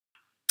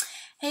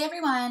Hey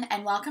everyone,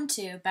 and welcome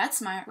to Bet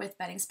Smart with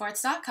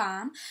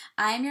BettingSports.com.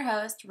 I am your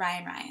host,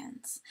 Ryan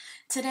Ryans.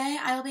 Today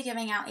I will be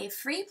giving out a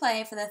free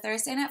play for the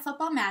Thursday Night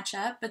Football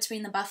matchup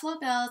between the Buffalo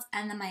Bills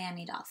and the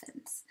Miami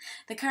Dolphins.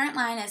 The current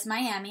line is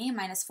Miami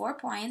minus 4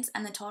 points,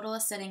 and the total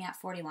is sitting at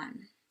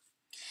 41.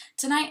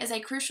 Tonight is a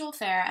crucial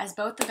affair as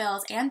both the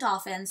Bills and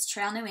Dolphins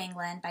trail New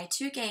England by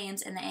 2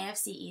 games in the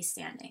AFC East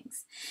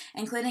standings.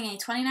 Including a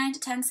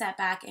 29-10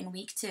 setback in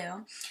Week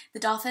 2, the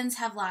Dolphins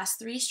have lost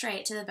 3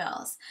 straight to the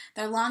Bills,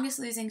 their longest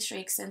losing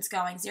streak since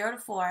going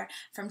 0-4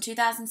 from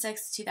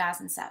 2006 to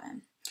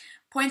 2007.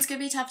 Points could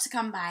be tough to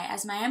come by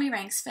as Miami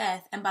ranks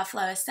 5th and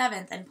Buffalo is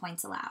 7th in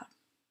points allowed.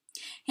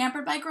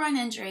 Hampered by groin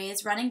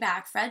injuries, running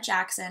back Fred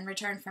Jackson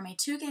returned from a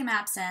 2-game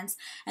absence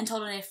and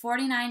totaled a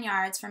 49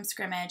 yards from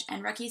scrimmage,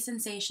 and rookie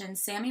sensation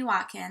Sammy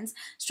Watkins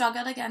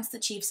struggled against the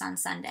Chiefs on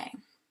Sunday.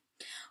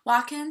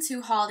 Watkins,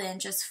 who hauled in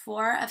just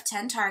 4 of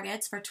 10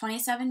 targets for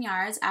 27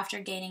 yards after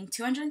gaining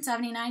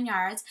 279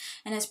 yards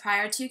in his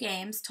prior 2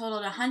 games,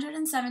 totaled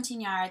 117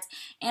 yards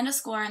and a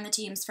score in the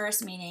team's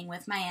first meeting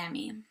with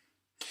Miami.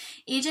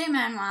 E.J.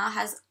 Manuel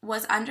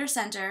was under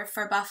center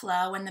for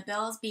Buffalo when the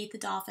Bills beat the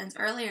Dolphins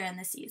earlier in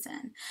the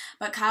season,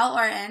 but Kyle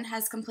Orton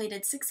has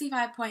completed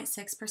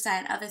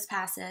 65.6% of his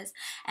passes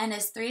and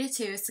is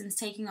 3-2 since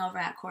taking over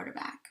at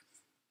quarterback.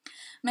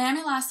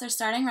 Miami lost their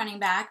starting running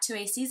back to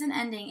a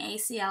season-ending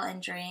ACL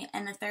injury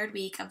in the 3rd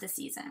week of the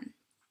season.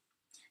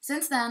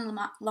 Since then,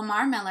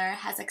 Lamar Miller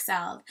has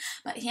excelled,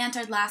 but he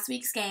entered last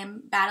week's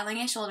game battling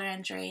a shoulder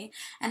injury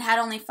and had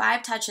only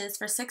 5 touches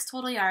for 6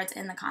 total yards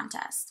in the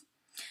contest.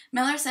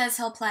 Miller says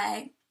he'll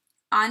play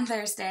on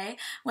Thursday,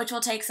 which will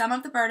take some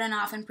of the burden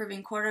off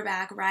improving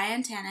quarterback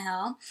Ryan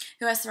Tannehill,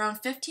 who has thrown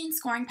 15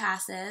 scoring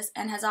passes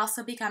and has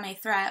also become a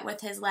threat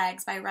with his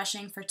legs by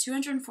rushing for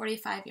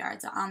 245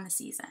 yards on the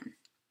season.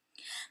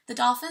 The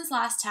Dolphins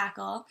lost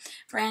tackle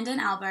Brandon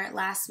Albert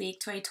last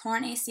week to a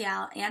torn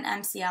ACL and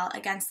MCL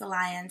against the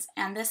Lions,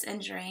 and this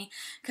injury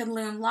could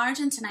loom large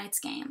in tonight's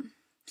game.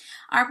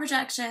 Our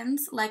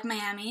projections like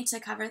Miami to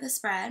cover the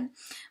spread,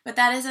 but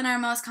that isn't our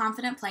most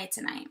confident play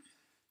tonight.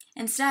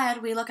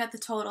 Instead, we look at the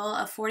total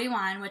of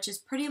 41, which is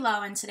pretty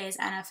low in today's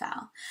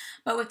NFL.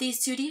 But with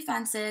these 2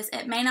 defenses,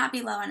 it may not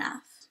be low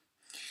enough.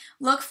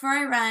 Look for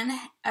a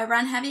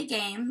run-heavy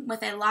game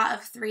with a lot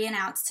of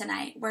 3-and-outs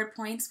tonight, where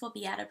points will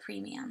be at a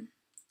premium.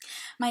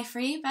 My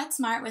free Bet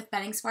Smart with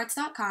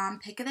BettingSports.com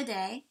pick of the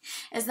day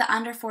is the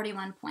under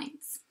 41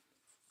 points.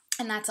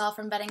 And that's all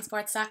from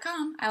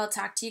BettingSports.com. I will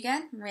talk to you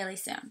again really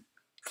soon.